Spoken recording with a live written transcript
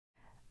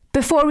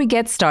Before we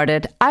get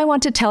started, I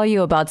want to tell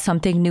you about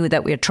something new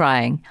that we're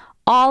trying.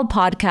 All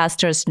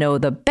podcasters know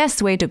the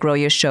best way to grow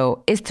your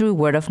show is through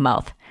word of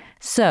mouth.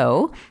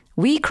 So,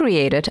 we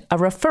created a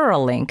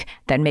referral link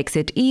that makes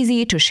it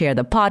easy to share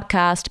the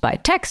podcast by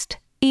text,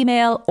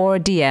 email, or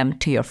DM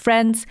to your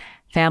friends,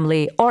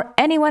 family, or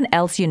anyone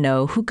else you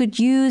know who could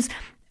use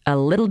a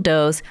little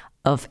dose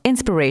of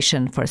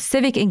inspiration for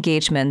civic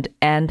engagement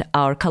and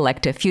our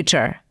collective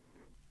future.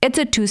 It's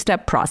a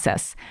two-step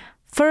process.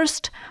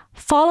 First,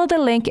 follow the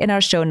link in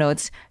our show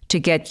notes to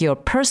get your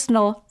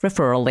personal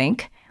referral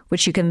link,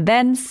 which you can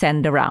then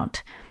send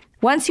around.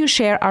 Once you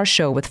share our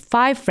show with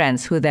 5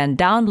 friends who then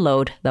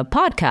download the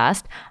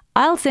podcast,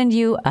 I'll send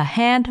you a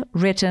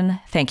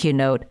handwritten thank you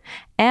note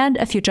and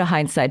a Future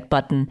Hindsight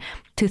button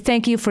to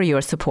thank you for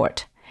your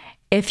support.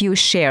 If you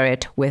share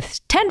it with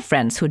 10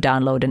 friends who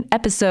download an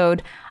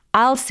episode,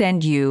 I'll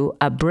send you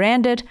a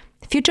branded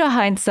Future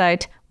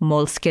Hindsight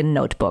Moleskine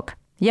notebook.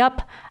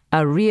 Yup,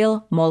 a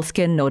real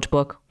Moleskine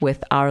notebook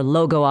with our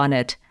logo on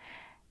it.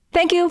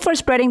 Thank you for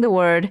spreading the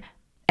word,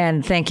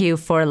 and thank you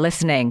for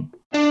listening.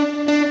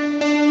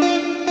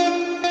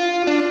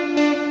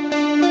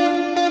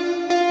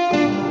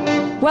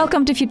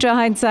 Welcome to Future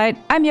Hindsight.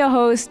 I'm your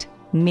host,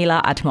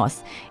 Mila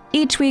Atmos.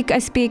 Each week, I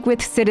speak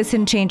with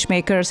citizen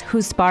changemakers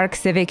who spark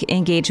civic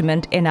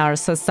engagement in our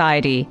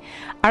society.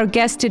 Our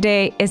guest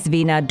today is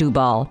Veena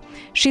Dubal.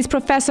 She's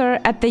professor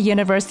at the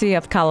University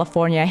of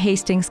California,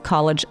 Hastings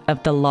College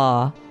of the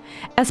Law.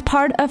 As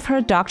part of her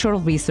doctoral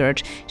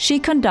research, she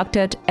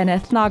conducted an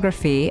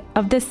ethnography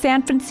of the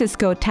San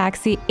Francisco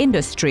taxi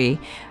industry,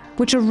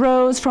 which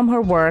arose from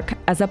her work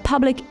as a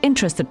public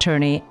interest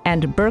attorney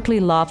and Berkeley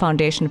Law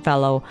Foundation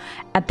Fellow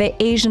at the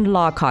Asian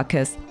Law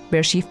Caucus,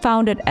 where she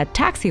founded a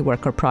taxi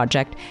worker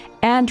project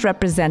and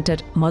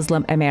represented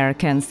Muslim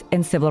Americans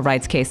in civil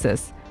rights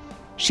cases.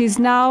 She's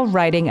now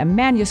writing a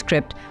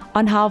manuscript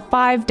on how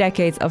 5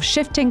 decades of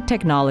shifting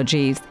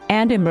technologies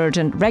and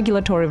emergent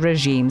regulatory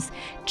regimes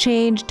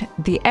changed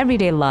the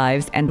everyday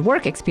lives and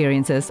work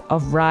experiences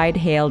of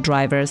ride-hail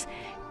drivers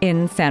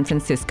in San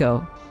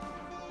Francisco.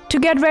 To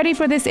get ready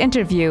for this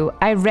interview,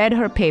 I read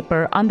her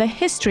paper on the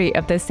history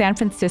of the San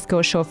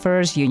Francisco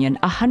Chauffeurs Union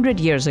 100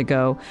 years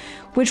ago,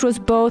 which was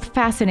both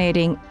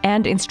fascinating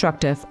and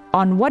instructive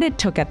on what it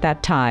took at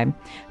that time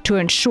to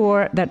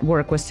ensure that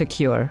work was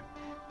secure.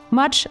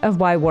 Much of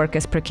why work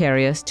is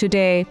precarious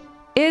today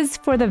is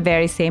for the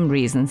very same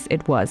reasons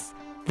it was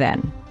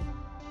then.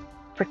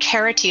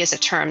 Precarity is a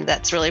term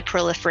that's really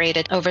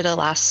proliferated over the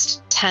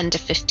last 10 to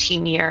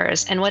 15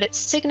 years. And what it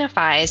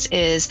signifies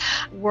is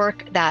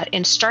work that,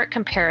 in stark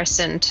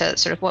comparison to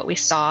sort of what we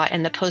saw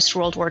in the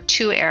post-World War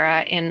II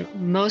era in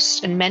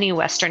many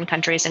Western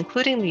countries,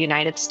 including the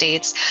United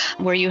States,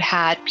 where you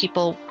had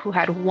people who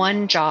had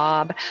one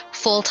job,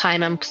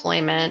 full-time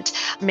employment,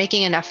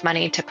 making enough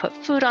money to put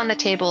food on the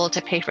table,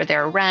 to pay for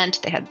their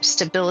rent. They had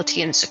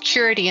stability and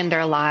security in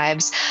their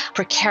lives.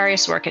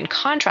 Precarious work, in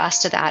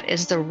contrast to that,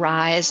 is the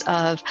rise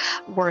of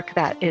work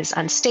that is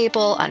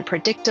unstable,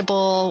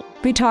 unpredictable.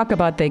 We talk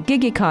about the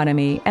gig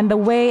economy and the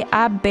way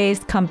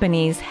app-based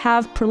companies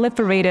have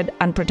proliferated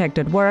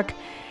unprotected work,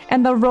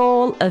 and the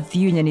role of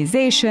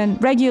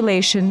unionization,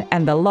 regulation,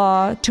 and the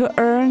law to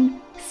earn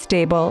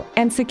stable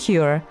and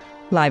secure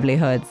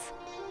livelihoods.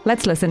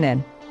 Let's listen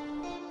in.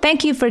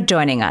 Thank you for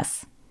joining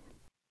us.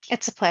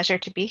 It's a pleasure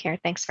to be here.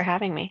 Thanks for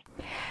having me.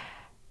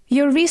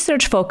 Your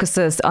research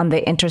focuses on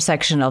the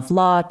intersection of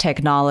law,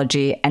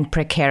 technology, and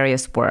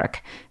precarious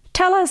work.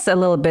 Tell us a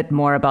little bit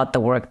more about the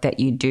work that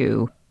you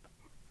do.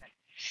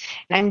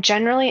 I'm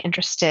generally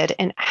interested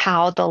in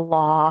how the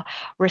law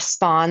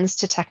responds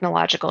to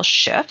technological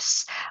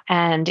shifts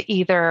and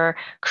either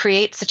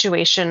create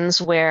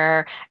situations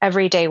where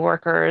everyday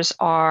workers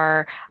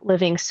are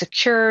living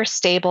secure,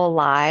 stable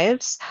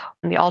lives.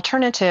 And the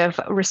alternative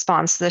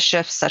responds to the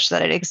shifts such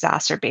that it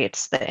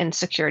exacerbates the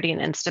insecurity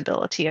and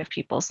instability of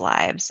people's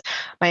lives.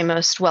 My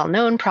most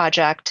well-known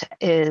project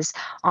is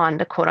on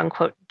the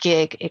quote-unquote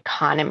gig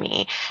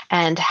economy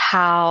and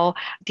how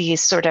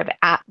these sort of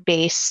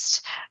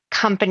app-based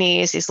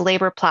companies, these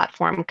labor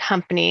platform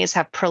companies,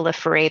 have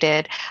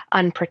proliferated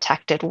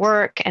unprotected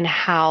work and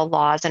how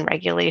laws and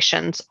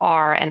regulations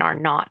are and are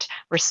not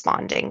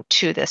responding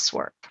to this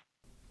work.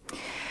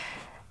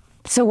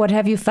 So what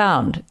have you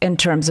found in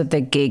terms of the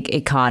gig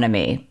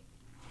economy?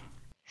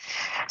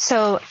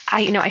 So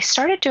I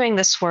started doing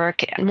this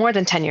work more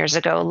than 10 years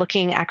ago,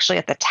 looking actually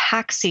at the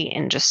taxi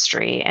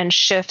industry and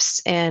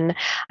shifts in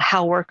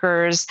how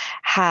workers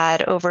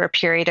had over a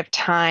period of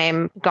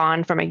time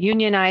gone from a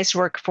unionized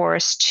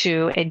workforce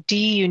to a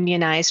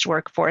de-unionized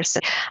workforce,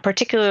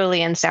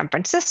 particularly in San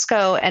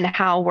Francisco, and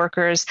how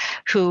workers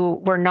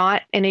who were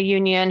not in a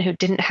union, who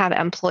didn't have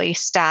employee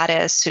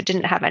status, who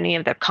didn't have any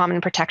of the common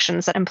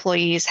protections that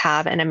employees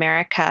have in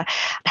America,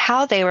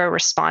 how they were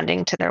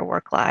responding to their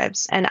work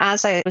lives. And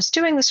as I was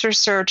doing this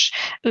research,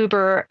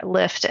 Uber,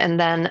 Lyft, and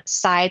then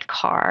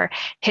Sidecar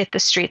hit the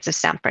streets of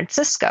San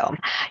Francisco.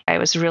 I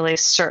was really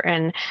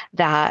certain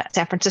that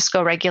San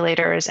Francisco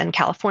regulators and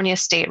California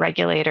state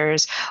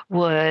regulators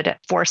would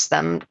force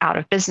them out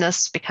of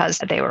business because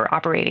they were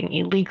operating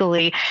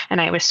illegally.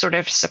 And I was sort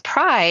of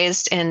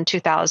surprised in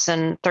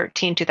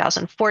 2013,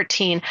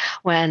 2014,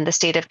 when the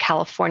state of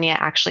California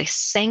actually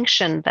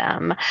sanctioned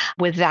them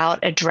without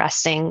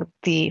addressing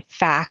the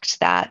fact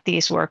that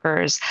these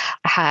workers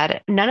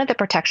had none of the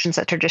protections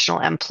that traditional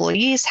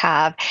employees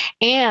have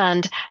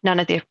and none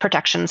of the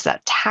protections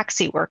that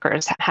taxi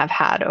workers have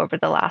had over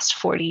the last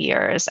 40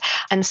 years.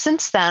 And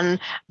since then,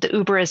 the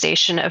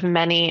Uberization of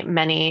many,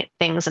 many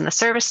things in the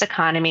service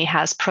economy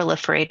has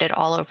proliferated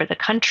all over the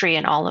country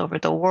and all over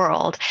the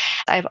world.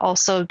 I've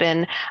also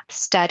been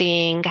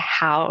studying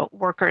how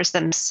workers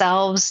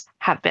themselves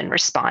have been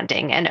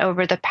responding. And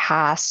over the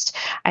past,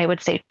 I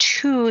would say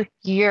 2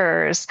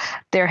 years,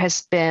 there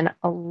has been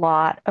a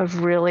lot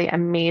of really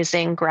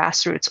amazing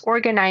grassroots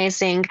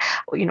organizing,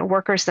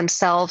 workers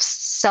themselves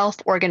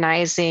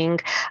self-organizing,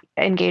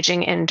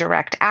 engaging in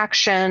direct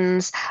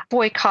actions,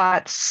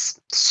 boycotts,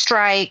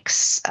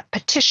 strikes,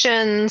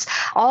 petitions,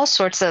 all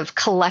sorts of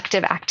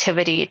collective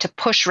activity to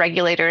push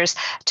regulators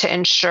to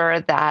ensure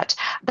that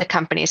the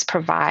companies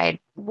provide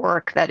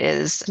work that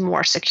is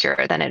more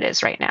secure than it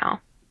is right now.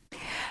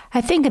 I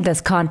think in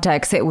this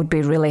context, it would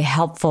be really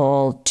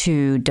helpful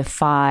to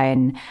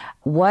define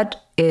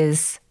what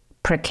is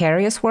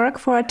precarious work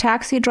for a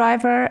taxi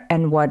driver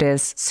and what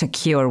is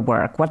secure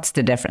work. What's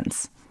the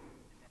difference?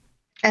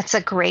 That's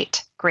a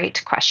great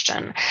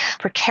question.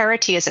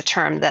 Precarity is a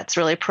term that's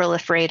really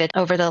proliferated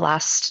over the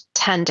last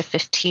 10 to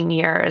 15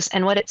 years.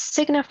 And what it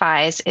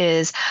signifies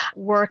is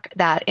work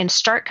that, in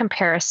stark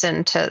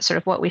comparison to sort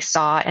of what we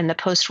saw in the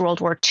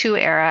post-World War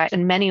II era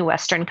in many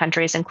Western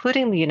countries,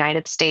 including the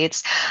United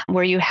States,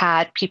 where you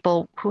had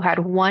people who had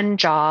one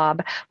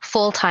job,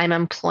 full-time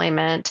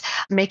employment,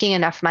 making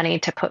enough money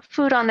to put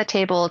food on the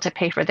table, to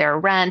pay for their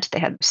rent. They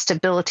had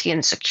stability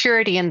and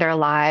security in their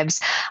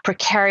lives.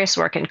 Precarious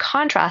work, in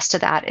contrast to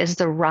that, is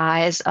the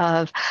rise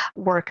of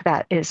work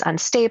that is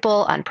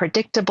unstable,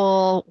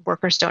 unpredictable.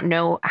 Workers don't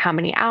know how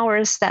many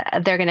hours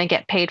that they're going to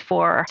get paid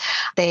for.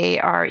 They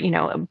are,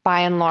 by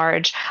and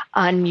large,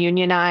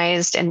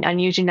 ununionized and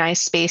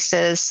ununionized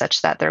spaces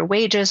such that their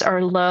wages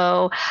are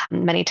low.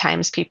 Many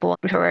times people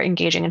who are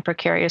engaging in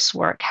precarious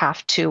work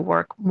have to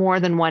work more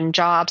than one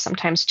job,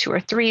 sometimes 2 or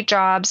 3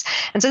 jobs.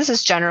 And so this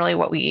is generally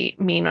what we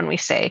mean when we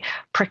say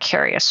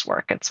precarious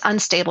work. It's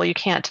unstable. You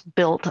can't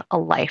build a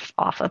life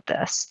off of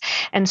this.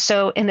 And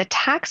so in the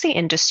taxi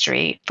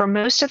industry, for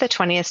most of the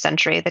 20th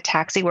century, the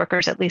taxi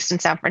workers, at least in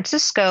San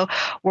Francisco,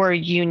 were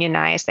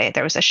unionized.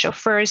 There was a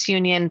chauffeurs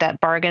union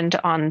that bargained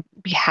on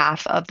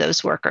behalf of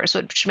those workers,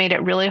 which made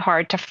it really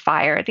hard to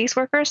fire these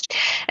workers.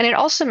 And it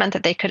also meant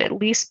that they could at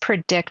least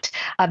predict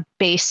a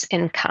base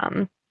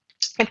income.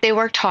 If they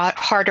worked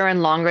harder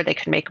and longer, they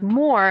could make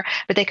more,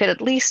 but they could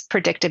at least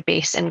predict a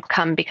base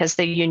income because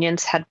the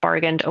unions had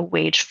bargained a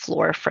wage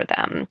floor for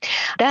them.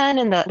 Then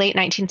in the late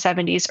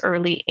 1970s,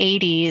 early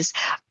 80s,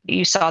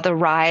 you saw the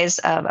rise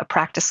of a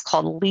practice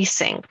called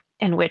leasing,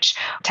 in which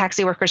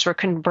taxi workers were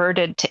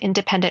converted to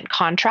independent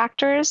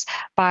contractors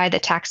by the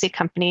taxi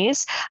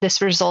companies.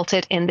 This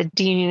resulted in the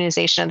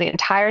deunionization of the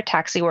entire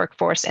taxi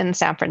workforce in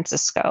San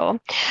Francisco.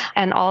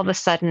 And all of a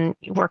sudden,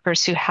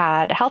 workers who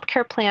had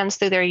healthcare plans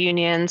through their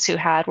unions, who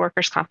had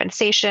workers'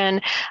 compensation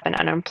and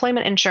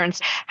unemployment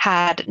insurance,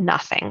 had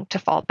nothing to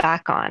fall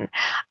back on,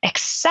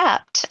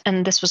 except,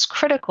 and this was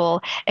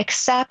critical,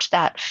 except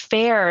that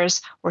fares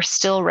were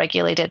still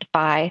regulated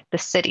by the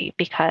city,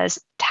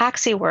 because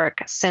taxi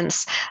work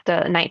since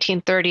the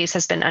 1930s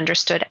has been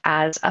understood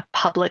as a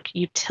public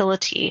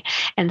utility.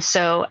 And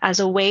so as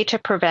a way to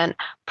prevent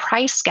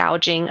price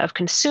gouging of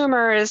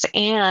consumers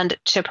and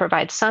to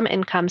provide some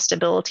income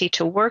stability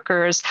to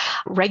workers,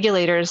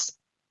 regulators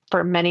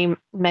for many,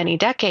 many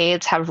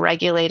decades have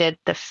regulated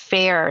the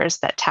fares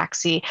that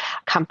taxi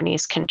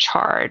companies can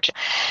charge.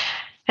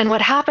 And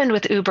what happened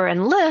with Uber and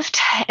Lyft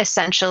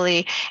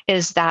essentially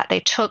is that they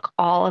took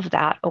all of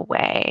that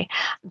away.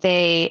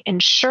 They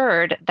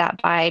ensured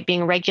that by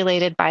being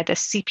regulated by the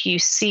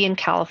CPUC in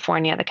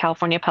California, the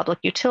California Public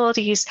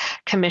Utilities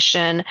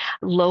Commission,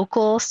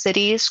 local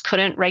cities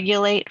couldn't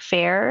regulate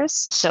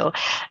fares. So,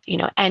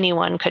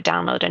 anyone could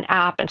download an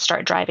app and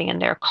start driving in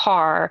their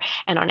car.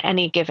 And on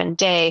any given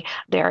day,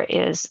 there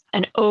is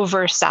an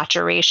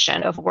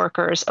oversaturation of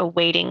workers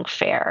awaiting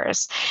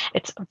fares.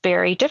 It's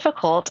very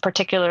difficult,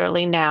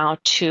 particularly now,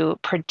 to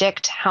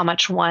predict how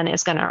much one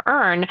is going to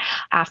earn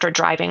after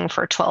driving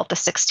for 12 to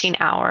 16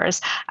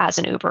 hours as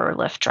an Uber or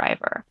Lyft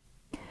driver.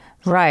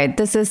 Right.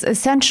 This is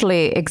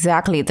essentially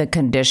exactly the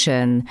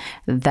condition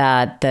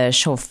that the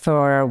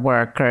chauffeur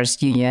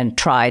workers union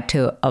tried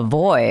to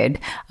avoid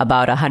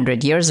about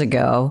 100 years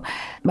ago.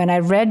 When I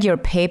read your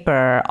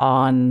paper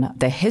on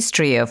the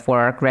history of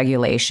work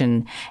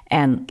regulation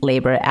and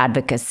labor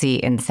advocacy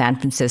in San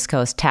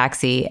Francisco's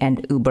taxi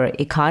and Uber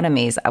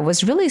economies, I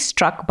was really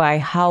struck by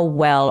how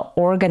well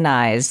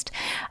organized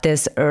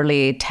this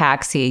early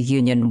taxi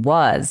union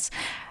was.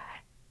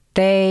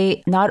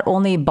 They not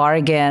only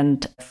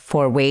bargained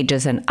for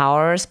wages and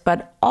hours,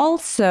 but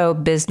also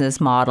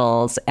business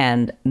models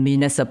and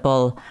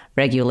municipal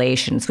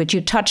regulations, which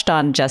you touched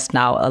on just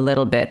now a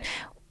little bit.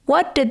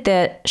 What did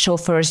the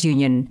chauffeurs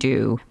union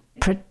do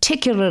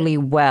particularly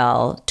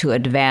well to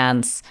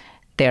advance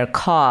their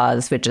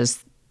cause, which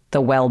is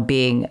the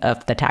well-being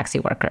of the taxi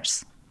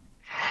workers?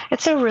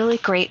 It's a really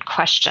great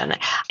question.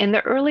 In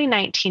the early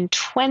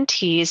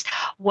 1920s,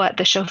 what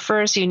the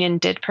chauffeurs union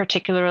did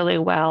particularly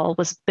well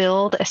was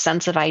build a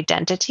sense of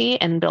identity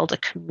and build a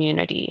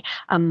community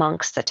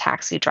amongst the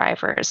taxi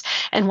drivers.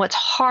 And what's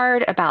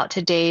hard about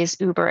today's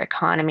Uber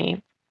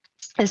economy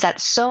is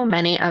that so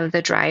many of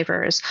the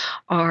drivers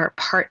are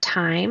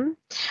part-time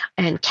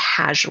and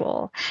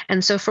casual.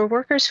 And so for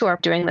workers who are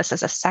doing this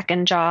as a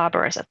second job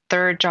or as a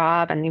third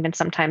job, and even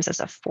sometimes as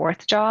a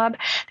fourth job,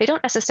 they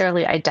don't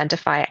necessarily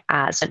identify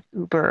as an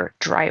Uber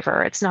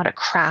driver. It's not a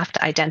craft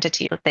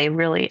identity that they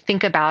really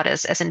think about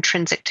as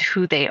intrinsic to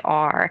who they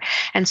are.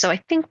 And so I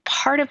think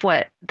part of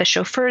what the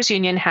chauffeurs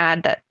union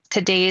had that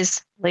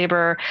today's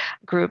labor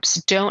groups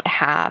don't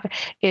have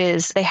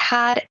is they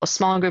had a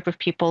small group of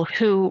people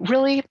who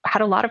really had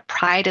a lot of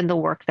pride in the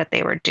work that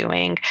they were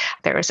doing.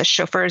 There was a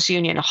chauffeurs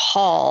union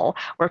hall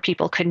where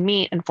people could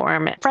meet and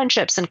form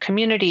friendships and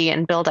community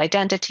and build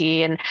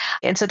identity. And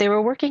so they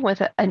were working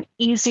with an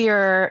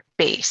easier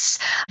base.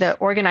 The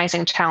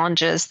organizing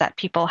challenges that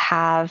people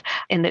have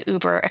in the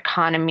Uber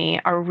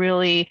economy are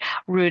really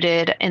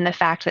rooted in the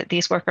fact that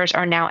these workers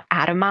are now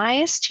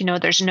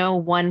atomized. There's no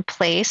one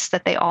place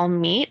that they all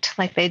meet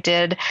like they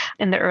did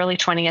in the early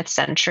 20th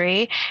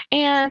century,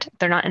 and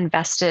they're not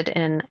invested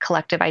in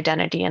collective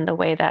identity in the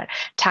way that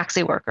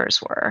taxi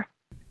workers were.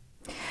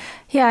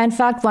 Yeah, in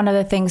fact, one of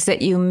the things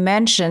that you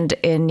mentioned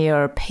in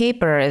your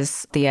paper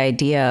is the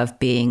idea of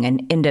being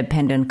an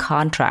independent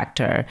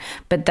contractor,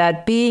 but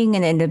that being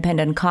an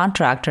independent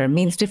contractor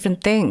means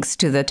different things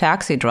to the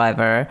taxi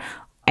driver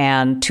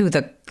and to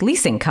the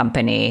leasing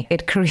company.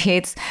 It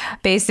creates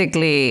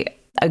basically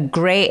a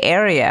gray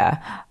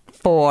area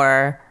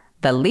for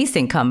the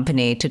leasing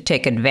company to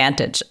take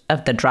advantage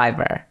of the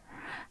driver.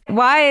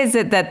 Why is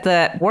it that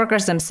the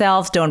workers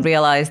themselves don't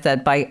realize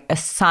that by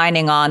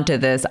signing on to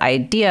this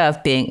idea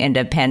of being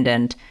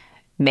independent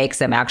makes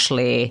them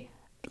actually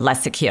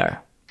less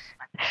secure?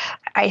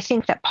 I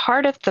think that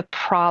part of the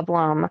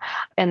problem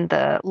in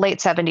the late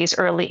 70s,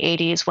 early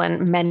 80s,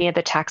 when many of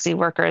the taxi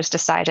workers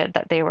decided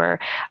that they were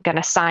going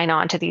to sign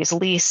on to these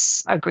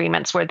lease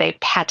agreements where they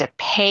had to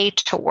pay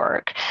to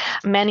work,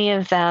 many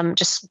of them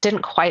just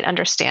didn't quite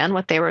understand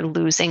what they were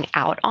losing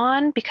out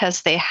on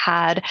because they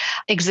had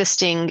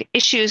existing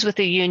issues with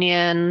the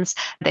unions.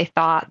 They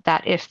thought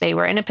that if they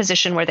were in a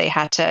position where they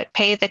had to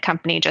pay the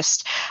company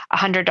just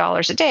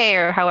 $100 a day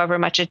or however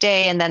much a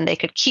day, and then they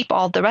could keep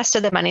all the rest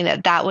of the money,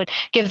 that would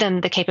give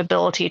them the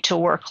capability to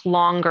work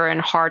longer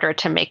and harder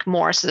to make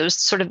more. So there's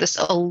sort of this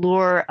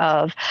allure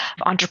of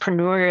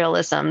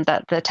entrepreneurialism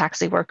that the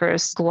taxi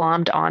workers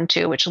glommed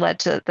onto, which led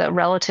to the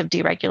relative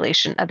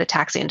deregulation of the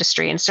taxi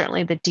industry and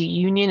certainly the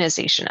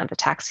deunionization of the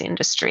taxi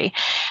industry.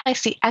 I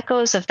see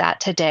echoes of that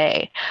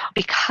today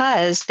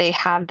because they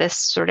have this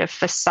sort of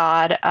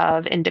facade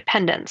of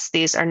independence.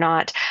 These are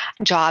not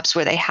jobs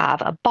where they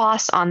have a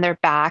boss on their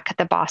back.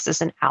 The boss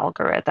is an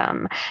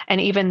algorithm. And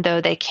even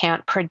though they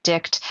can't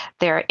predict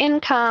their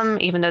income,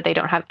 even though they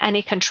don't have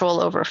any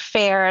control over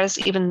fares,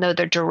 even though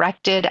they're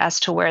directed as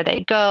to where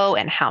they go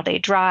and how they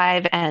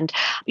drive and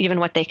even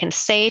what they can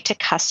say to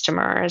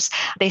customers,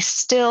 they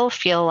still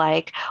feel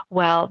like,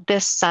 well,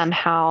 this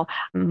somehow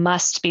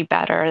must be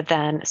better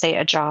than, say,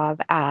 a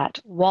job at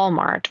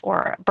Walmart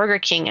or Burger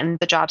King. And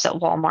the jobs at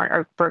Walmart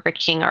or Burger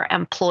King are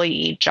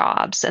employee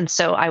jobs. And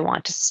so I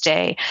want to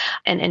stay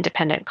an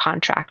independent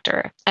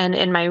contractor. And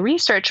in my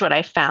research, what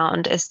I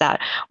found is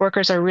that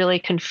workers are really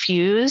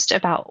confused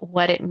about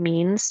what it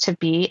means to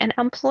be an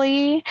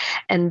employee,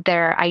 and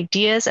their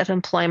ideas of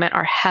employment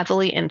are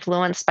heavily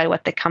influenced by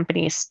what the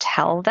companies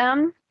tell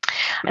them.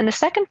 And the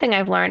second thing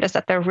I've learned is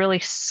that they're really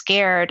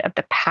scared of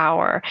the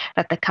power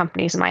that the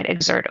companies might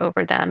exert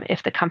over them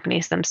if the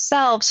companies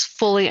themselves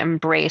fully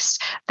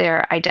embraced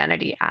their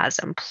identity as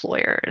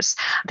employers.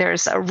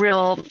 There's a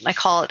real, I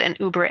call it an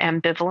Uber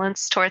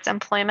ambivalence towards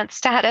employment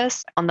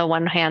status. On the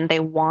one hand,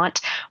 they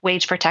want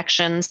wage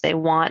protections, they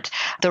want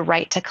the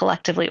right to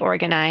collectively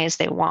organize,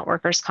 they want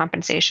workers'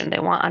 compensation, they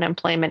want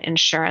unemployment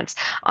insurance.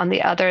 On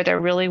the other,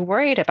 they're really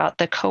worried about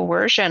the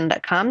coercion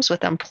that comes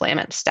with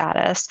employment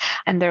status,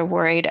 and they're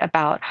worried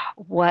about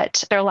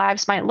what their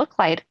lives might look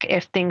like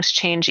if things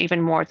change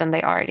even more than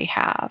they already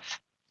have.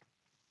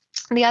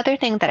 The other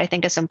thing that I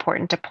think is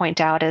important to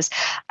point out is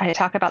I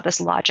talk about this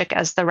logic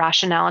as the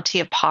rationality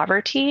of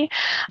poverty,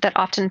 that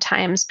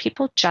oftentimes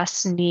people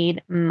just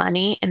need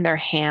money in their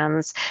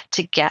hands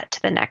to get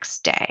to the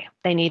next day.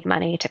 They need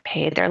money to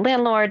pay their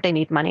landlord. They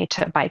need money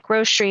to buy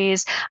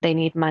groceries. They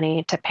need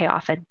money to pay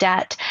off a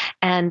debt.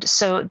 And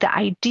so the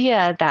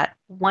idea that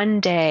one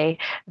day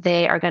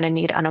they are going to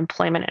need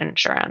unemployment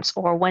insurance,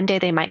 or one day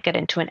they might get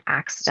into an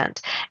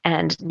accident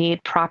and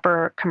need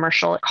proper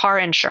commercial car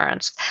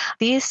insurance.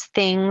 These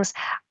things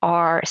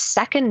are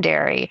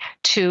secondary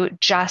to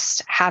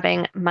just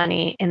having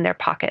money in their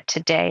pocket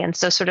today. And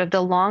so, sort of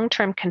the long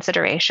term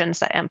considerations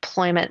that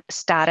employment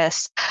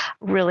status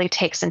really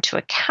takes into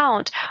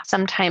account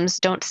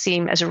sometimes don't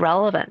seem as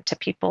relevant to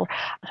people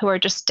who are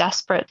just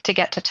desperate to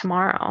get to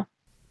tomorrow.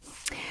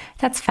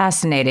 That's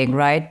fascinating,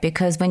 right?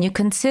 Because when you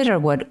consider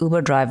what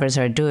Uber drivers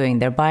are doing,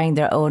 they're buying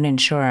their own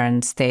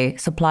insurance, they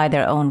supply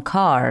their own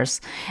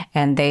cars,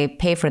 and they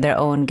pay for their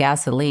own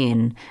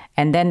gasoline.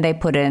 And then they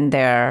put in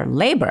their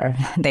labor.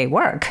 They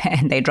work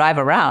and they drive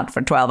around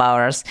for 12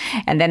 hours.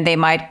 And then they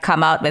might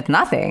come out with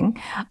nothing.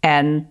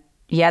 And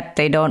yet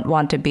they don't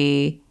want to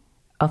be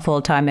a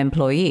full-time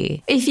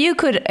employee. If you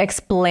could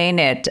explain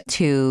it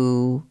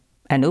to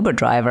an Uber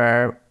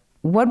driver,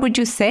 what would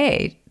you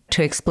say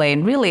to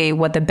explain really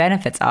what the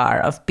benefits are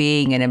of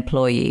being an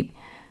employee?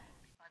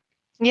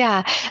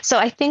 Yeah. So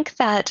I think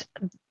that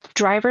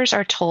drivers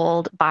are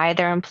told by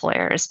their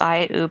employers,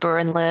 by Uber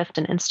and Lyft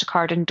and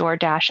Instacart and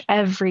DoorDash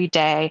every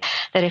day,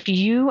 that if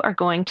you are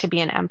going to be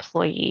an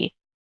employee,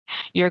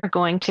 you're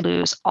going to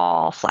lose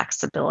all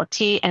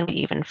flexibility and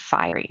even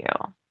fire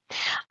you.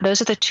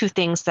 Those are the two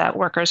things that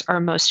workers are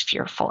most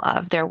fearful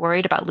of. They're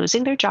worried about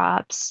losing their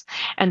jobs,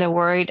 and they're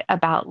worried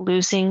about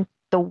losing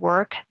the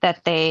work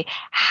that they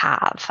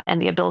have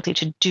and the ability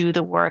to do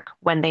the work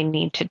when they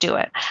need to do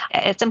it.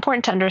 It's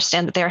important to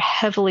understand that they're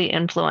heavily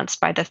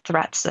influenced by the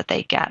threats that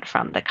they get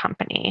from the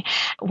company.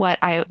 What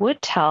I would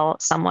tell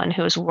someone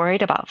who is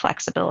worried about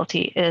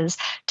flexibility is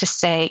to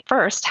say,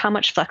 first, how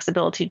much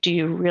flexibility do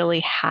you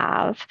really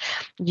have?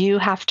 You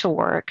have to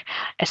work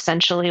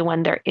essentially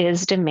when there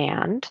is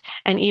demand.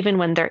 And even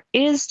when there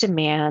is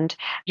demand,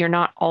 you're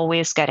not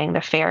always getting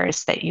the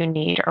fares that you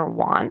need or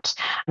want.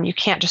 You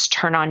can't just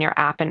turn on your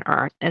app and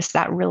earn. Is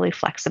that really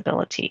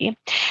flexibility?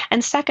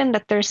 And second,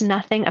 that there's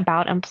nothing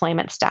about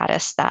employment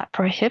status that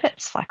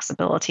prohibits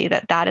flexibility,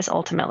 that is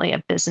ultimately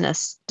a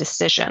business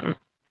decision.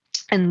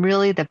 And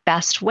really the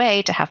best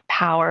way to have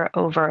power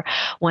over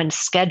one's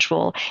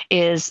schedule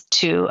is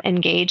to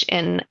engage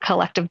in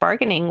collective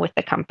bargaining with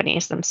the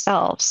companies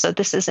themselves. So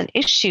this is an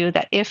issue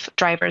that if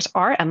drivers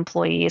are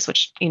employees,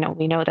 which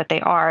we know that they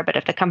are, but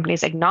if the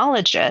companies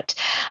acknowledge it,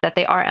 that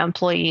they are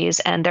employees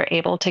and they're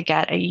able to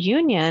get a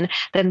union,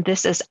 then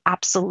this is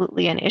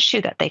absolutely an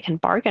issue that they can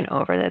bargain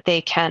over, that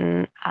they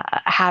can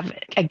have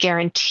a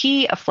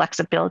guarantee of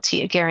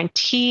flexibility, a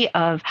guarantee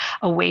of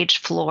a wage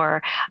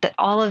floor, that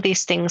all of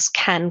these things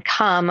can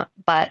come.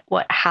 But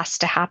what has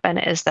to happen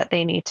is that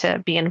they need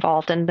to be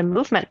involved in the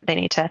movement. They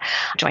need to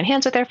join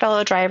hands with their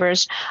fellow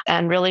drivers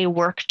and really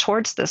work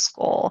towards this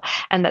goal.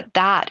 And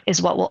that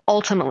is what will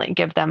ultimately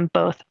give them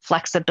both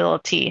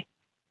flexibility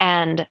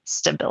and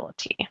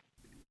stability.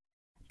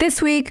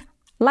 This week,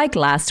 like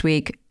last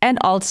week, and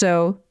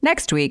also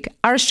next week,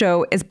 our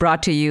show is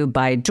brought to you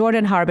by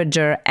Jordan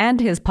Harbinger and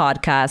his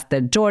podcast,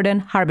 The Jordan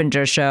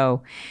Harbinger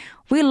Show.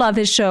 We love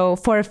his show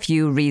for a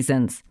few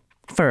reasons.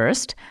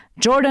 First,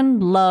 Jordan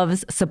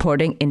loves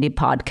supporting indie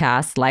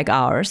podcasts like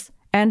ours,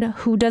 and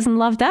who doesn't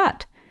love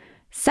that?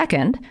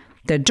 Second,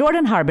 The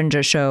Jordan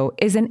Harbinger Show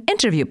is an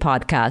interview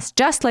podcast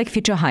just like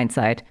Future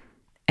Hindsight,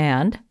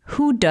 and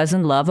who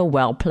doesn't love a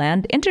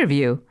well-planned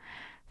interview?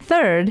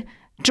 Third,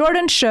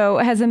 Jordan's show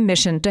has a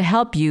mission to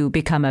help you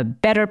become a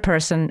better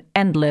person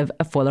and live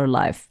a fuller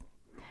life.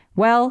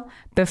 Well,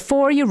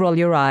 before you roll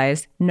your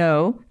eyes,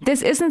 no,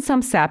 this isn't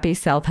some sappy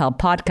self-help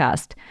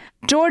podcast.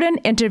 Jordan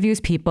interviews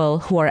people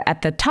who are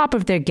at the top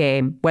of their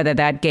game, whether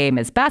that game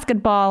is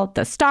basketball,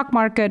 the stock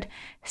market,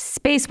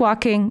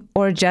 spacewalking,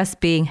 or just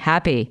being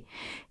happy.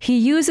 He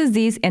uses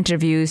these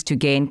interviews to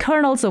gain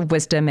kernels of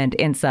wisdom and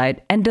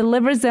insight and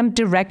delivers them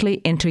directly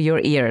into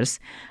your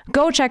ears.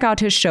 Go check out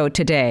his show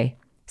today.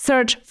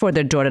 Search for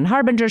The Jordan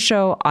Harbinger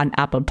Show on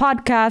Apple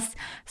Podcasts,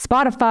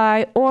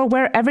 Spotify, or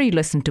wherever you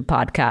listen to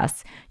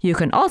podcasts. You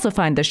can also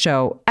find the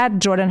show at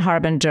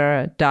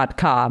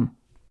jordanharbinger.com.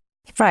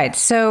 Right,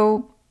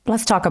 so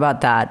let's talk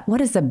about that.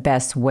 What is the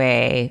best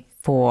way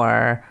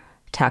for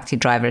taxi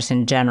drivers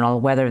in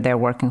general, whether they're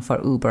working for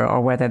Uber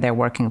or whether they're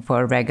working for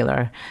a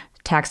regular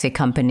taxi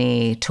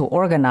company, to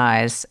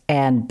organize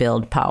and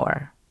build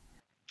power?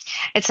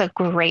 It's a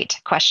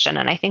great question.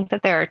 And I think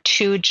that there are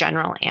two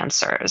general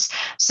answers.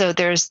 So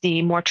there's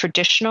the more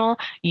traditional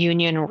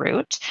union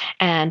route.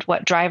 And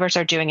what drivers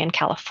are doing in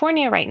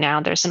California right now,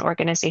 there's an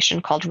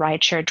organization called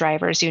Rideshare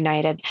Drivers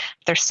United.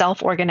 They're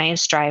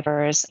self-organized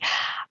drivers.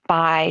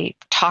 by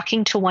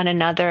talking to one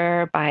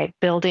another, by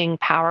building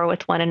power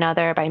with one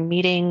another, by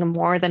meeting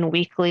more than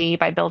weekly,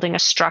 by building a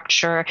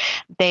structure,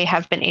 they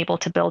have been able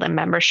to build a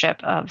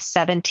membership of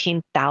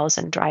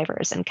 17,000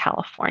 drivers in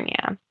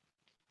California.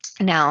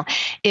 Now,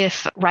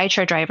 if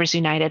Rideshare Drivers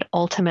United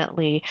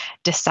ultimately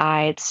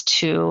decides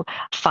to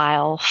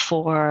file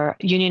for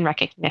union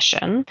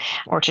recognition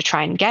or to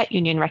try and get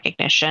union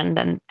recognition,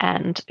 then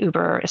and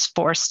Uber is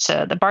forced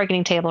to the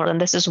bargaining table, then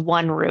this is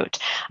one route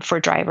for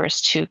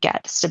drivers to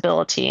get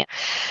stability.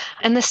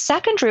 And the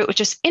second route,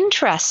 which is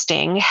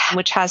interesting,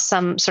 which has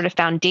some sort of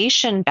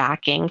foundation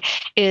backing,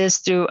 is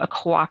through a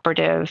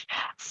cooperative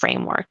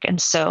framework. And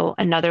so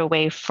another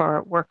way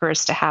for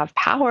workers to have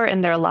power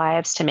in their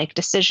lives, to make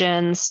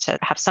decisions, to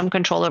have some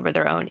control over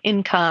their own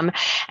income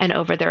and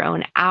over their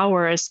own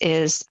hours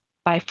is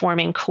by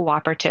forming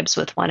cooperatives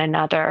with one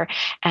another.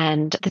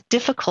 And the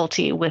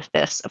difficulty with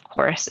this, of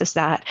course, is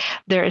that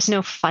there is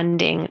no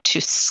funding to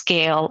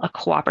scale a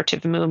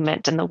cooperative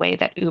movement in the way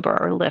that Uber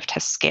or Lyft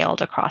has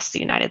scaled across the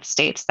United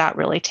States. That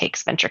really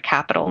takes venture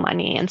capital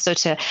money. And so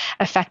to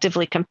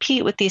effectively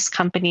compete with these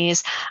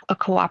companies, a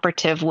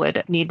cooperative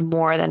would need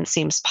more than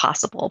seems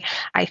possible.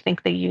 I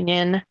think the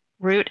union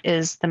route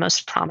is the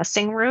most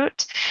promising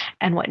route.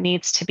 And what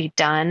needs to be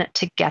done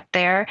to get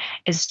there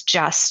is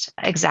just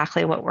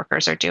exactly what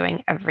workers are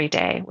doing every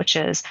day, which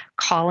is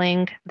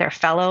calling their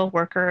fellow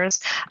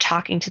workers,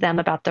 talking to them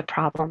about the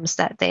problems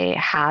that they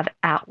have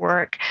at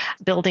work,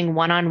 building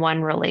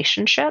one-on-one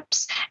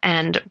relationships,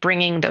 and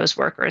bringing those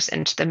workers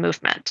into the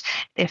movement.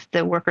 If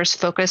the workers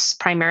focus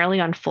primarily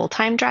on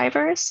full-time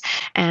drivers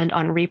and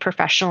on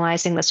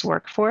reprofessionalizing this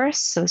workforce,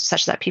 so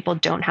such that people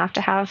don't have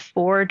to have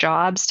 4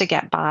 jobs to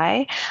get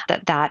by,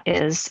 that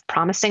is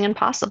promising and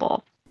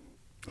possible.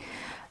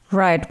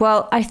 Right.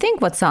 Well, I think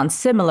what sounds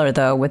similar,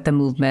 though, with the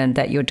movement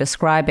that you're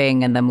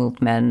describing and the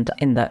movement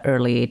in the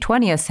early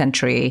 20th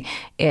century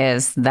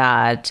is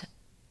that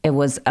it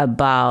was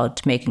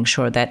about making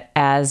sure that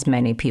as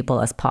many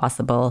people as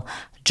possible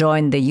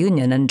joined the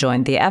union and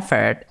joined the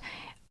effort.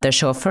 The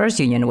chauffeurs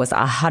union was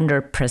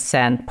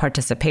 100%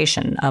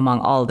 participation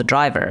among all the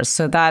drivers.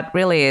 So that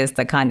really is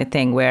the kind of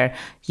thing where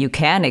you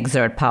can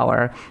exert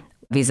power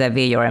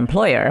vis-a-vis your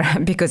employer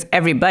because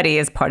everybody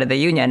is part of the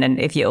union. And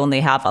if you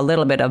only have a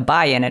little bit of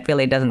buy-in, it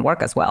really doesn't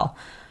work as well.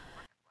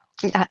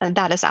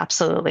 That is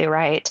absolutely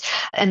right.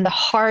 And the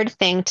hard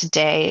thing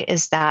today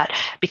is that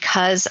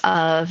because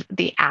of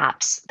the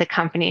apps, the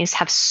companies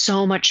have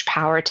so much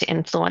power to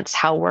influence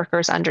how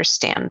workers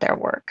understand their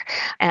work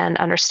and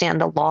understand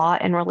the law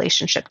in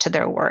relationship to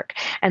their work.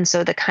 And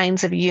so the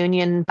kinds of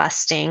union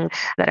busting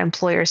that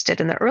employers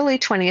did in the early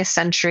 20th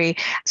century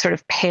sort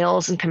of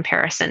pales in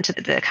comparison to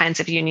the kinds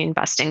of union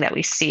busting that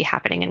we see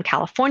happening in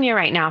California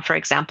right now, for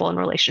example, in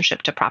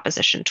relationship to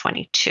Proposition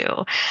 22.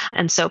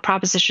 And so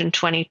Proposition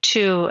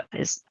 22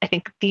 is, I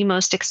think, the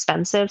most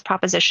expensive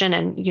proposition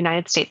in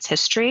United States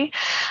history.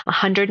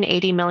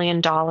 $180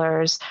 million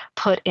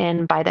put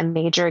in by the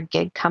major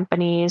gig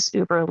companies,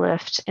 Uber,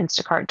 Lyft,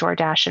 Instacart,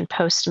 DoorDash, and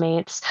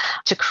Postmates,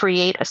 to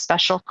create a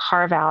special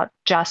carve-out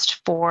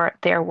just for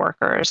their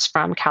workers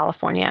from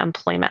California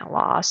employment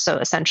law. So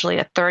essentially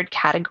a third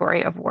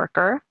category of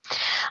worker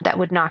that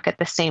would not get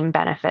the same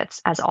benefits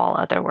as all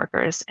other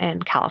workers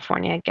in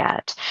California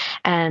get.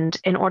 And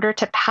in order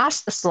to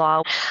pass this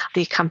law,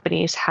 the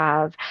companies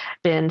have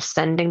been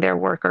sending their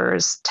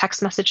workers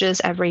text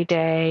messages every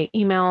day,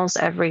 emails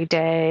every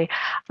day,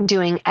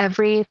 doing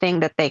everything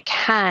that they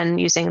can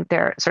using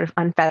their sort of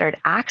unfettered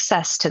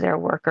access to their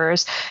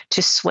workers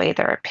to sway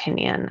their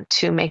opinion,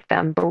 to make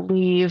them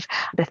believe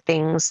the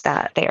things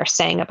that they are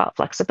saying about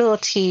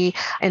flexibility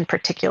in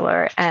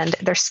particular, and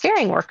they're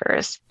scaring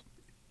workers.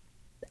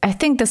 I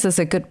think this is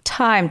a good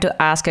time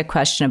to ask a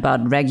question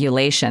about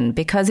regulation,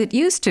 because it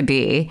used to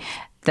be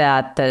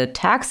that the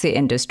taxi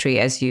industry,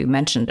 as you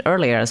mentioned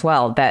earlier as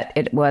well, that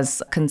it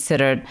was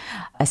considered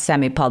a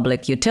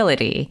semi-public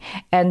utility.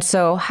 And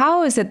so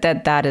how is it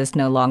that that is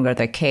no longer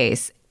the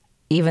case,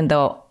 even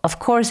though, of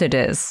course, it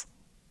is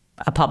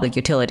a public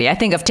utility? I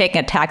think of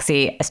taking a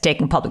taxi as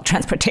taking public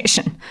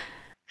transportation.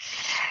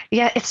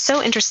 Yeah, it's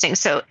so interesting.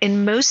 So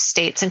in most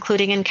states,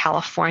 including in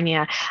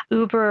California,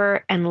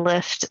 Uber and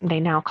Lyft, they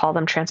now call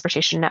them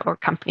transportation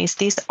network companies.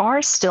 These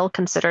are still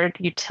considered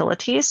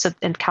utilities. So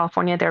in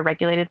California, they're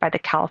regulated by the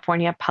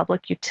California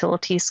Public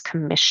Utilities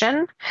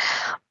Commission.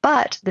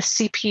 But the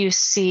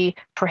CPUC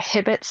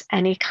prohibits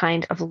any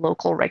kind of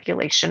local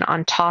regulation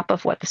on top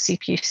of what the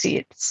CPUC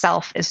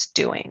itself is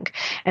doing.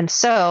 And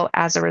so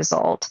as a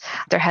result,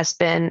 there has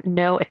been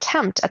no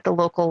attempt at the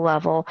local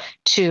level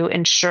to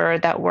ensure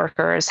that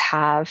workers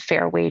have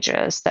fair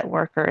wages, that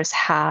workers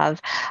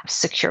have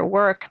secure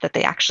work, that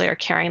they actually are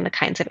carrying the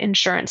kinds of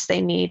insurance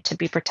they need to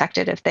be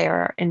protected if they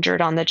are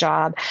injured on the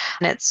job.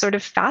 And it's sort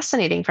of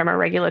fascinating from a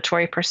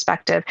regulatory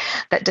perspective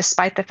that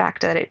despite the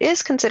fact that it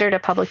is considered a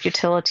public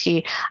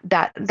utility,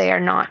 that they are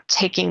not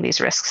taking these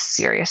risks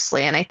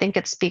seriously. And I think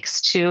it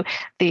speaks to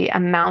the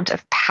amount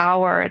of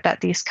power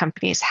that these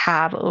companies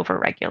have over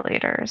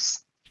regulators.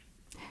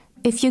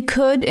 If you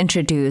could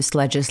introduce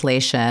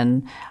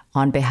legislation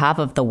on behalf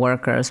of the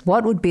workers,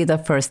 what would be the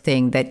first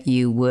thing that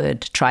you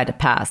would try to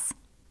pass?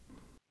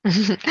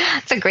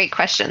 That's a great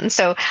question.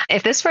 So,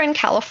 if this were in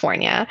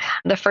California,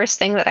 the first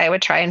thing that I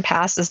would try and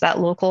pass is that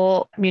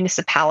local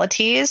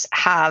municipalities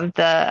have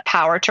the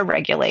power to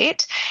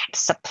regulate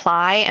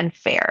supply and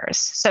fares.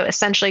 So,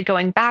 essentially,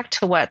 going back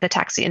to what the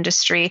taxi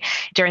industry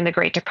during the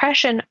Great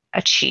Depression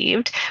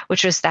achieved,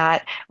 which was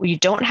that you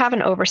don't have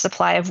an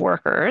oversupply of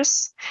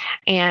workers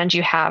and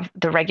you have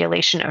the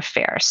regulation of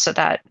fares so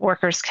that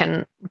workers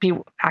can be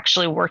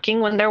actually working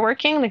when they're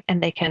working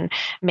and they can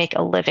make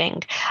a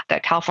living. The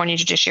California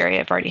judiciary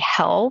have already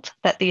held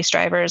that these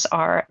drivers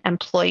are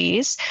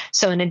employees.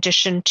 So in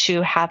addition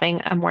to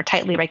having a more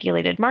tightly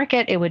regulated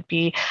market, it would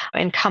be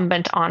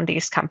incumbent on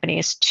these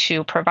companies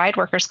to provide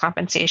workers'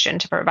 compensation,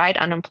 to provide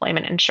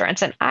unemployment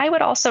insurance. And I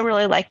would also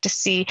really like to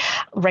see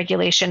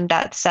regulation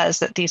that says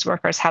that these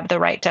workers have the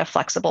right to a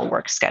flexible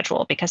work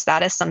schedule, because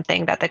that is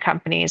something that the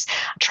companies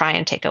try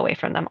and take away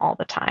from them all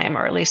the time,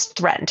 or at least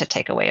threaten to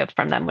take away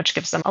from them, which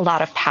gives them a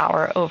lot of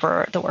power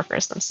over the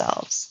workers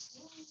themselves.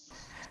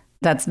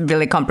 That's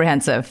really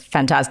comprehensive.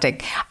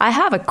 Fantastic. I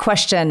have a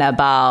question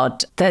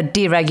about the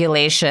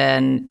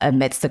deregulation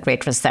amidst the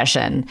Great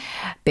Recession,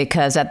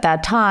 because at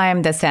that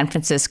time, the San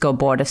Francisco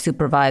Board of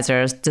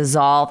Supervisors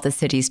dissolved the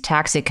city's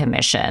taxi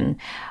commission,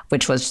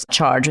 which was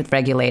charged with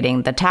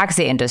regulating the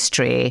taxi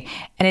industry.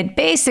 And it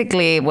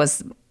basically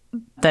was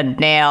the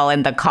nail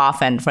in the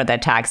coffin for the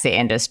taxi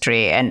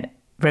industry and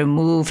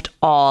removed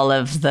all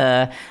of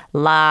the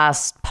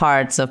last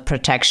parts of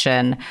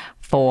protection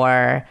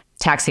for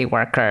taxi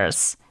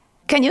workers.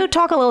 Can you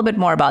talk a little bit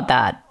more about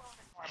that?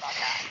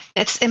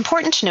 It's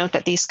important to note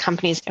that these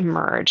companies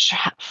emerged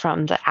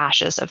from the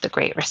ashes of the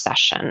Great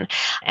Recession.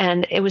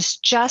 And it was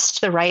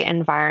just the right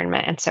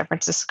environment in San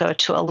Francisco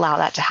to allow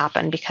that to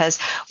happen, because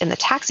in the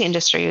taxi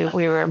industry,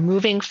 we were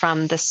moving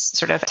from this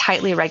sort of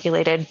tightly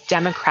regulated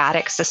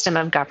democratic system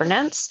of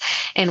governance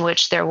in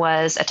which there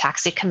was a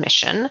taxi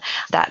commission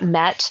that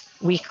met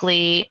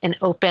weekly in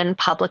open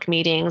public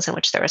meetings in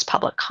which there was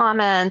public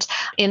comment,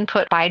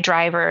 input by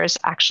drivers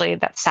actually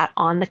that sat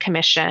on the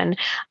commission.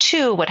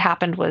 Two, what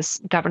happened was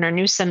Governor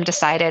Newsom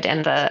decided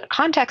in the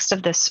context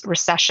of this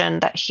recession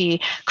that he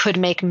could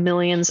make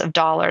millions of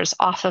dollars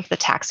off of the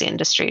taxi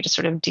industry to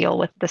sort of deal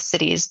with the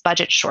city's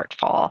budget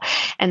shortfall.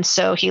 And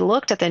so he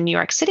looked at the New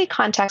York City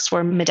context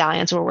where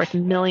medallions were worth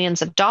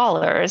millions of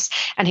dollars.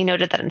 And he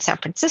noted that in San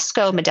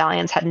Francisco,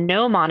 medallions had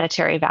no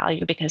monetary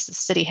value because the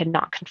city had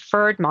not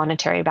conferred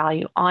monetary value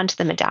onto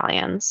the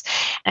medallions,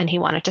 and he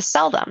wanted to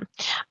sell them.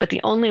 But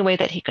the only way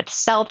that he could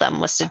sell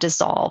them was to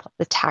dissolve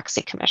the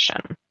taxi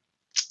commission.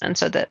 And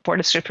so the Board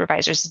of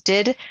Supervisors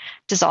did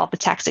dissolve the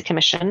taxi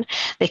commission.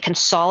 They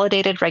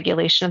consolidated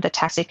regulation of the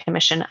taxi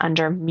commission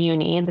under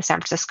MUNI, the San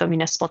Francisco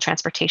Municipal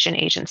Transportation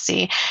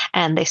Agency,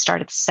 and they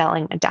started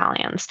selling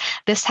medallions.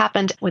 This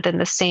happened within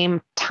the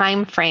same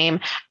time frame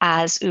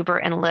as Uber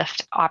and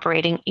Lyft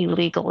operating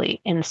illegally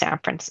in San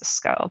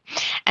Francisco.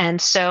 And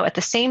so at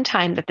the same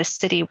time that the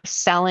city was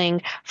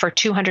selling for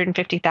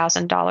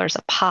 $250,000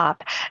 a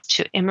pop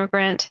to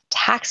immigrant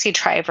taxi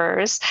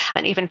drivers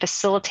and even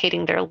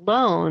facilitating their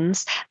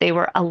loans, they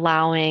were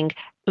allowing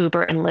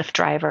Uber and Lyft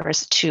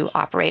drivers to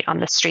operate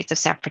on the streets of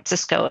San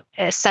Francisco,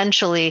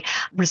 essentially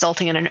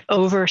resulting in an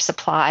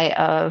oversupply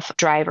of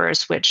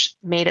drivers, which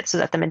made it so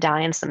that the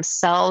medallions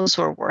themselves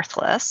were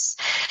worthless,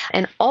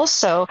 and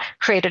also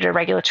created a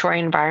regulatory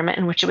environment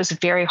in which it was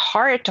very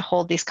hard to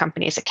hold these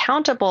companies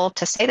accountable,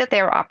 to say that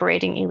they were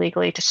operating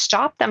illegally, to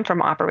stop them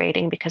from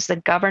operating, because the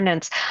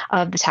governance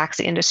of the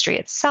taxi industry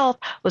itself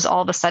was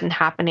all of a sudden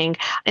happening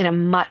in a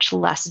much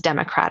less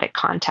democratic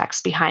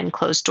context behind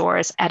closed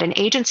doors at an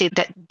agency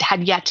that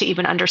had yet to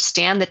even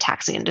understand the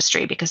taxi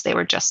industry because they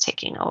were just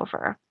taking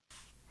over.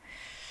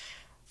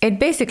 It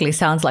basically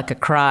sounds like a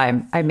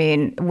crime. I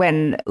mean,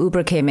 when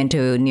Uber came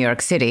into New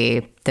York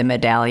City, the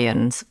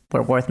medallions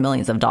were worth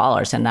millions of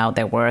dollars, and now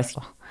they're worth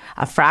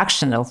a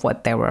fraction of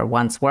what they were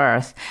once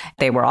worth.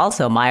 They were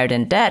also mired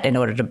in debt in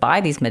order to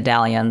buy these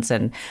medallions,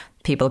 and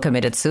people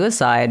committed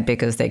suicide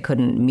because they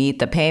couldn't meet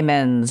the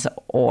payments,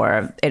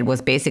 or it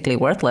was basically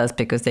worthless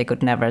because they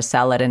could never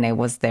sell it and it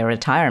was their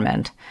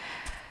retirement.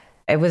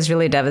 It was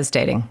really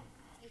devastating.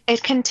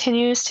 It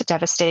continues to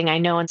devastating. I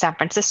know in San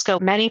Francisco,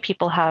 many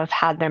people have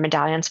had their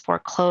medallions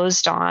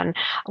foreclosed on,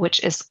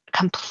 which is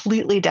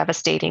completely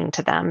devastating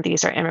to them.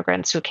 These are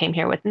immigrants who came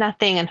here with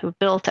nothing and who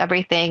built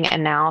everything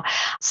and now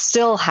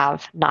still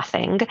have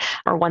nothing,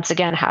 or once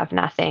again have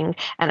nothing.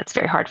 And it's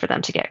very hard for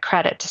them to get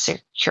credit, to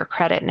secure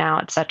credit now,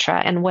 et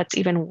cetera. And what's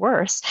even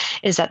worse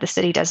is that the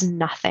city does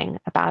nothing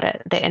about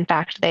it. In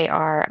fact, they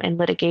are in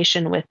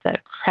litigation with the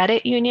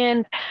credit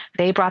union.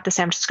 They brought the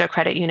San Francisco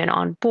Credit Union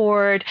on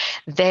board.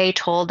 They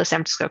told the San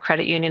Francisco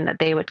Credit Union that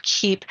they would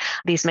keep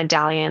these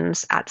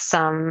medallions at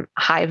some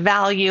high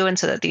value, and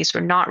so that these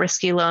were not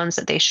risky loans. loans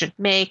that they should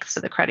make. So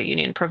the credit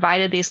union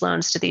provided these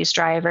loans to these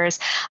drivers.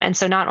 And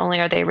so not only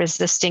are they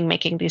resisting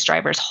making these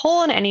drivers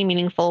whole in any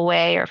meaningful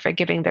way or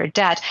forgiving their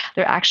debt,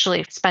 they're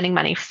actually spending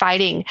money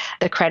fighting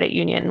the credit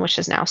union, which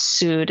has now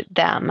sued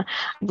them.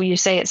 You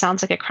say it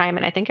sounds like a crime,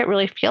 and I think it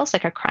really feels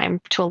like a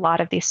crime to a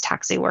lot of these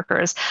taxi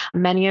workers,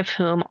 many of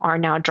whom are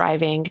now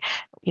driving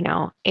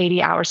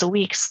 80 hours a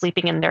week,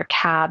 sleeping in their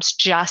cabs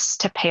just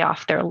to pay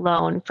off their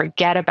loan,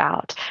 forget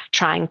about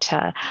trying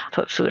to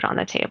put food on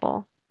the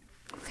table.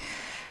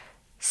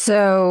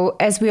 So,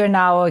 as we are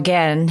now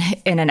again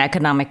in an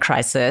economic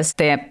crisis,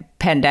 the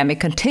pandemic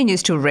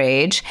continues to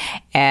rage,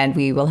 and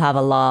we will have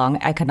a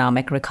long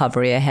economic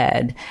recovery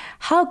ahead.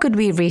 How could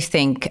we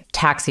rethink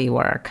taxi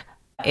work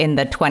in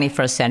the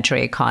 21st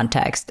century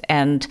context?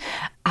 And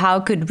how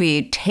could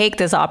we take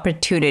this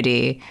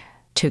opportunity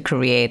to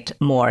create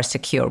more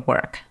secure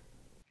work?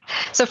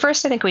 So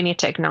first, I think we need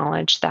to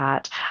acknowledge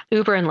that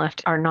Uber and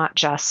Lyft are not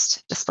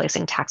just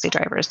displacing taxi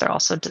drivers, they're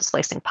also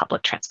displacing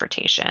public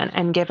transportation.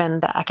 And given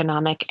the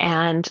economic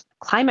and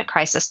climate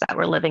crisis that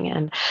we're living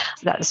in,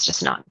 that is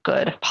just not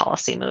good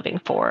policy moving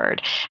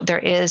forward. There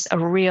is a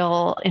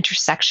real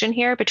intersection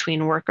here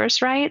between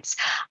workers' rights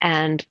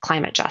and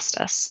climate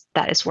justice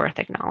that is worth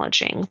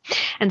acknowledging.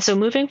 And so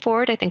moving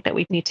forward, I think that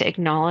we need to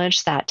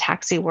acknowledge that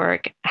taxi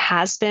work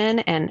has been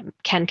and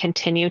can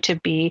continue to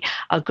be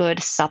a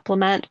good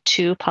supplement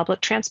to public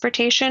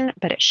transportation,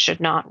 but it should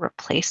not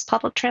replace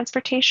public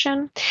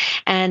transportation.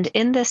 And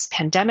in this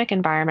pandemic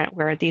environment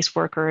where these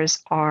workers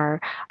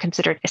are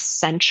considered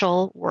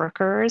essential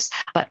workers,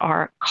 but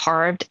are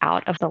carved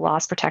out of the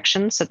law's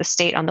protections. So the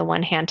state on the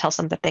one hand tells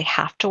them that they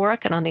have to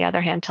work, and on the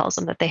other hand tells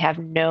them that they have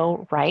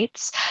no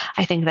rights.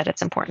 I think that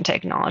it's important to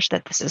acknowledge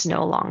that this is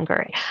no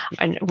longer,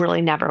 and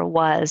really never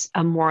was,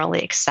 a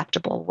morally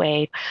acceptable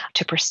way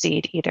to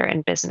proceed either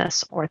in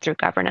business or through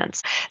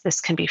governance. This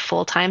can be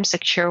full-time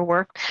secure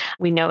work.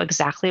 We know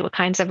exactly what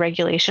kinds of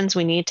regulations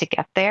we need to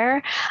get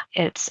there.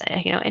 It's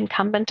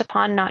incumbent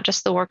upon not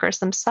just the workers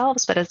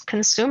themselves, but as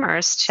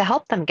consumers to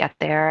help them get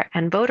there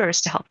and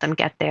voters to help them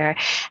get there.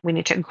 We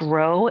need to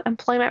grow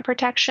employment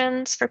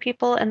protections for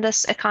people in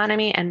this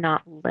economy and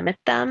not limit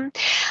them.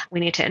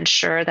 We need to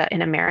ensure that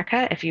in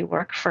America, if you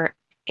work for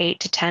 8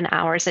 to 10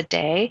 hours a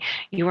day,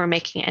 you are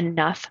making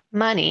enough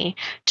money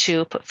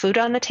to put food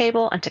on the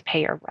table and to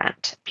pay your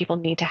rent. People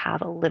need to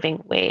have a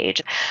living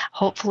wage.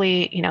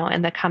 Hopefully,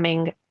 in the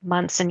coming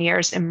months and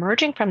years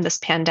emerging from this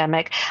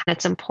pandemic,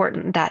 it's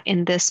important that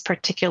in this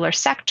particular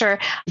sector,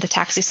 the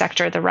taxi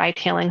sector, the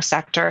ride-hailing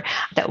sector,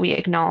 that we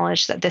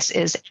acknowledge that this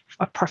is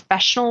a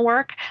professional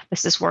work.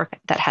 This is work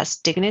that has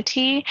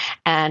dignity,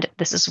 and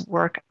this is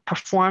work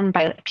performed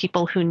by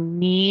people who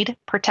need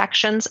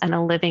protections and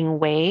a living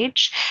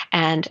wage,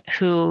 and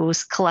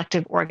whose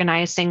collective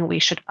organizing we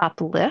should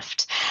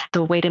uplift.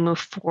 The way to move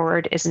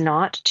forward is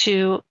not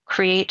to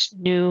create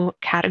new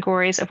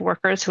categories of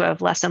workers who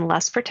have less and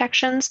less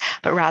protections,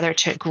 but rather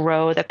to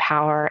grow the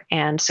power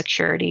and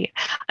security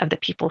of the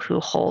people who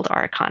hold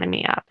our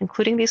economy up,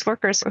 including these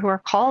workers who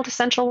are called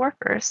essential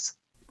workers.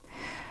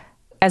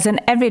 As an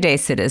everyday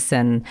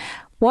citizen,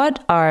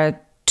 what are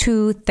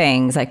 2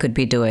 things I could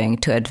be doing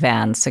to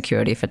advance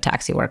security for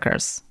taxi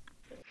workers?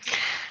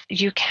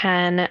 You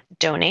can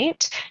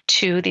donate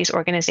to these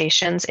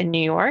organizations in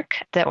New York.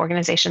 The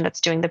organization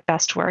that's doing the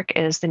best work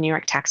is the New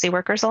York Taxi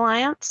Workers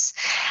Alliance.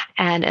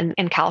 And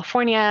in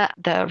California,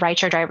 the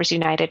Rideshare Drivers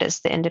United is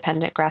the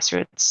independent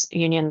grassroots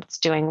union that's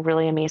doing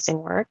really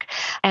amazing work.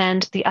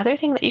 And the other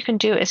thing that you can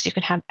do is you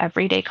can have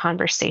everyday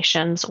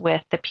conversations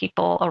with the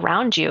people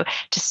around you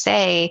to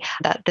say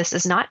that this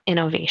is not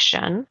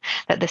innovation,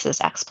 that this is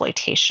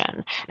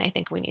exploitation. And I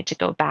think we need to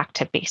go back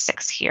to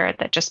basics here,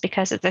 that just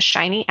because it's a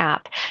shiny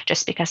app,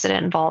 just because it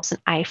involves an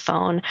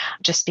iPhone,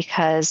 just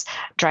because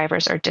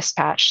drivers are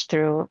dispatched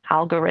through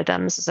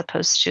algorithms as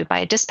opposed to by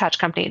a dispatch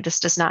company, this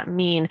does not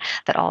mean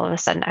that all of a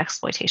sudden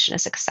exploitation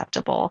is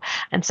acceptable.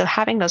 And so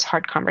having those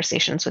hard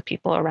conversations with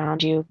people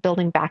around you,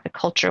 building back a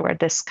culture where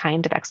this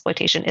kind of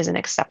exploitation isn't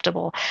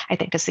acceptable, I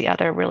think is the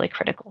other really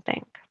critical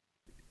thing.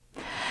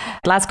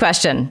 Last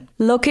question.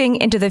 Looking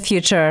into the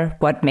future,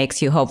 what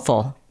makes you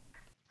hopeful?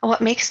 What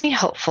makes me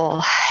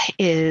hopeful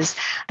is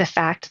the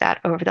fact that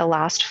over the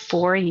last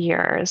 4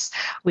 years,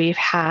 we've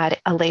had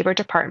a labor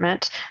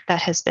department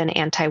that has been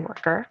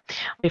anti-worker.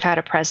 We've had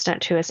a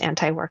president who is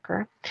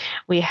anti-worker.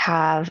 We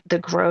have the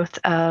growth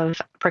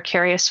of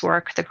precarious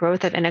work, the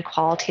growth of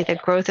inequality, the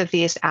growth of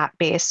these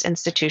app-based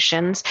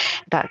institutions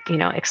that,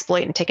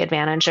 exploit and take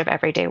advantage of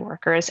everyday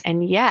workers.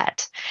 And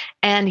yet,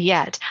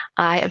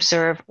 I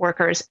observe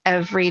workers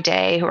every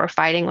day who are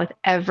fighting with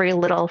every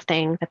little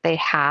thing that they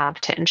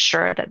have to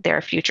ensure that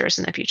their futures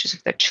and the futures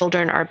of their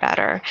children are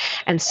better.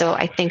 And so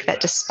I think that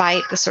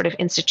despite the sort of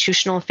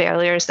institutional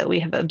failures that we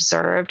have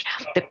observed,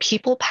 the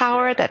people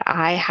power that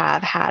I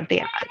have had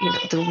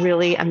the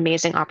really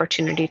amazing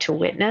opportunity to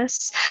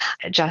witness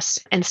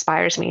just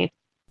inspires me.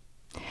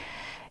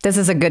 This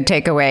is a good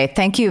takeaway.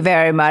 Thank you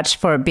very much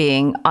for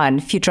being on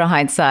Future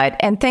Hindsight,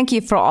 and thank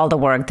you for all the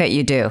work that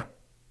you do.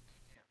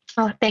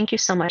 Oh, thank you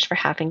so much for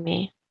having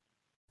me.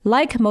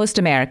 Like most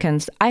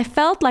Americans, I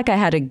felt like I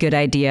had a good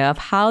idea of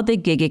how the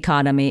gig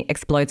economy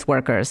exploits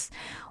workers.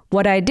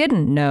 What I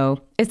didn't know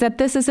is that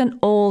this is an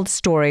old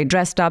story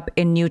dressed up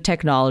in new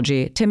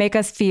technology to make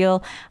us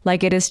feel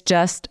like it is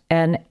just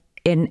an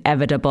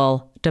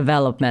inevitable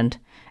development.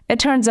 It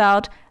turns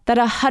out that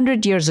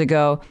 100 years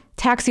ago,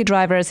 taxi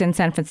drivers in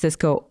San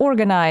Francisco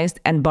organized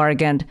and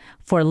bargained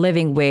for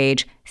living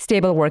wage,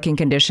 stable working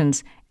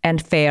conditions,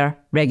 and fair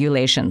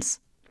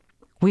regulations.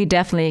 We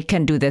definitely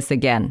can do this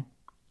again.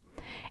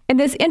 In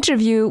this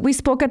interview, we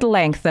spoke at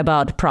length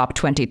about Prop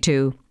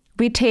 22.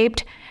 We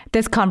taped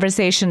this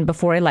conversation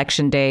before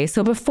Election Day,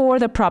 so before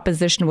the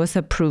proposition was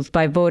approved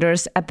by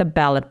voters at the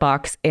ballot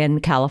box in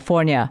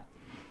California.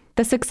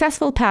 The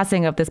successful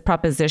passing of this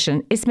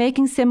proposition is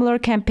making similar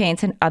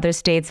campaigns in other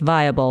states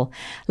viable,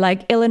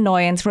 like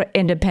Illinoisans for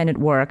Independent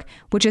Work,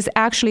 which is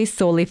actually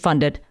solely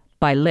funded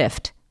by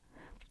Lyft.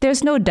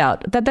 There's no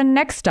doubt that the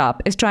next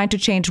stop is trying to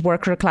change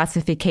worker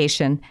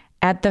classification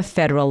at the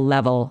federal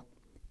level.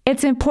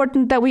 It's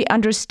important that we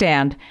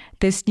understand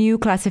this new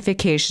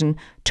classification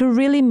to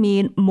really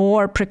mean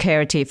more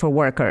precarity for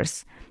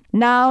workers.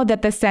 Now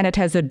that the Senate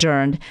has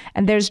adjourned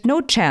and there's no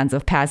chance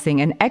of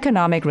passing an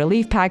economic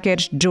relief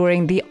package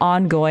during the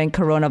ongoing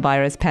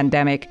coronavirus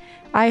pandemic,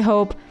 I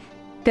hope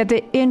that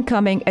the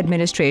incoming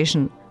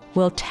administration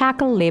will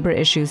tackle labor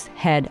issues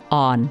head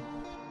on.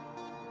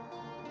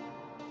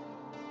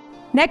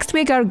 Next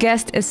week, our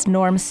guest is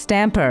Norm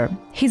Stamper.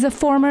 He's a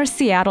former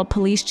Seattle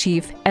police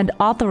chief and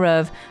author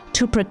of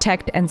To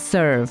Protect and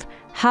Serve: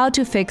 How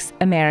to Fix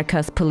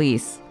America's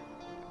Police.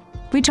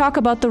 We talk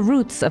about the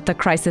roots of the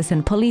crisis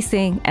in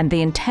policing and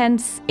the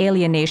intense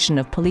alienation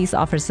of police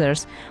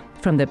officers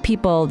from the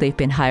people they've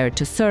been hired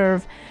to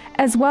serve,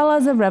 as well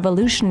as a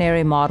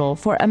revolutionary model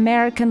for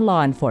American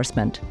law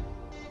enforcement,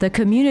 the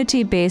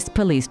community-based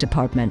police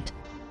department.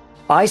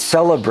 I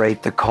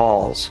celebrate the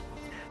calls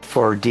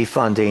for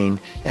defunding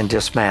and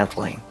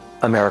dismantling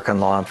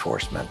American law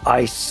enforcement.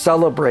 I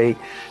celebrate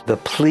the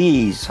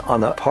pleas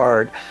on the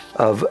part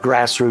of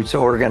grassroots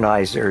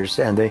organizers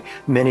and the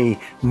many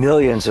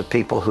millions of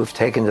people who've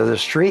taken to the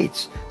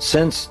streets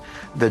since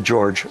the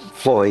George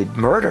Floyd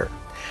murder.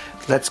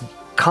 Let's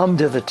come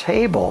to the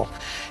table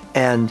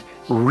and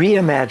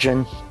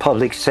reimagine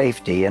public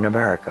safety in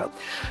America,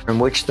 in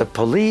which the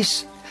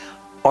police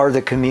are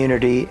the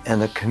community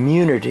and the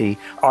community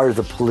are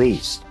the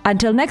police.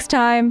 Until next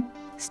time,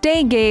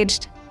 stay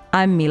engaged.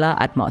 I'm Mila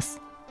Atmos.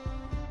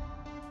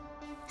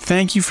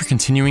 Thank you for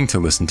continuing to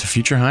listen to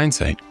Future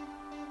Hindsight.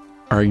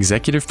 Our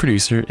executive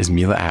producer is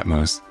Mila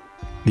Atmos,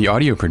 the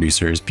audio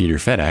producer is Peter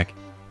Fedak,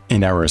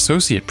 and our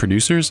associate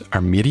producers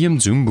are Miriam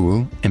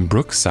Zumbul and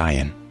Brooke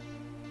Sayan.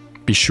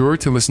 Be sure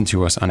to listen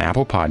to us on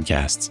Apple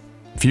Podcasts,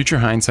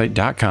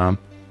 futurehindsight.com,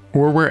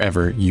 or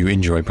wherever you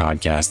enjoy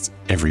podcasts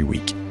every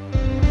week.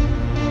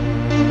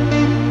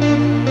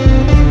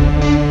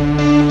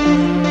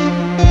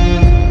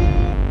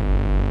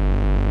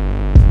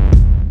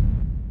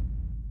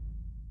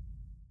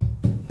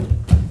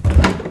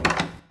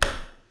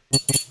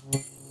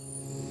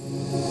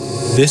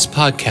 This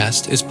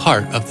podcast is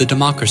part of the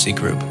Democracy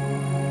Group,